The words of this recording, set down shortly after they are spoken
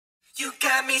You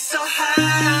got me so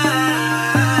high,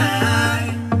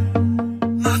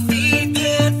 my feet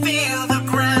can't feel the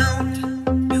ground.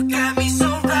 You got me so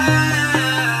right,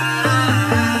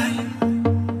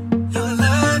 your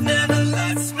love never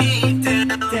lets me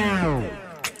down.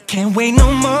 Can't wait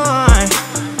no more,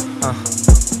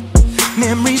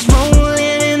 memories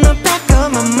rolling in the back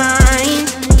of my mind.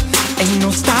 Ain't no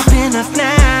stopping us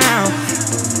now,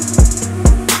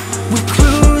 we're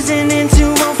cruising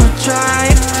into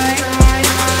overdrive.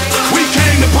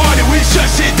 Shut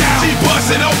shit down. She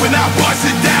bust it open, I bust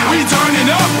it down. We turn it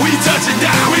up, we touch it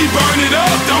down. We burn it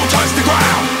up, don't touch the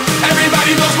ground.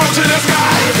 Everybody blow smoke to the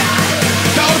sky.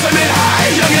 The ultimate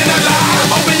high, young and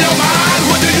alive. Open your mind,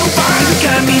 what do you find? You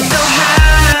got me so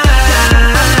high,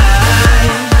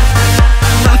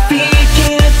 my feet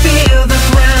can't feel the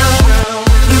ground.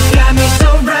 You got me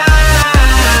so right,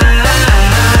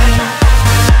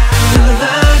 your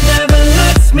love never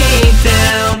lets me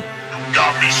down. You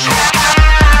got me so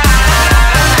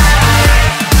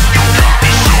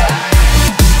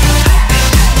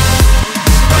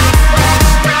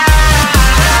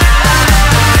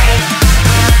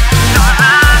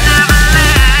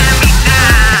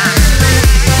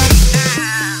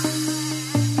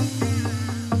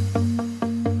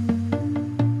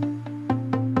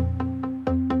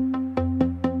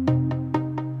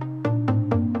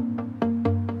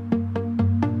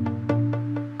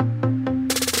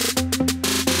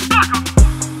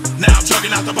Now I'm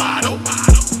chugging out the bottle,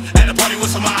 and a party with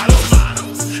some models.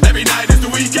 Every night is the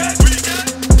weekend,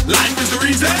 life is the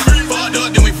reason. Fucked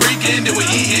up, then we freaking, then we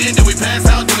eating, then we pass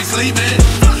out, then we sleeping.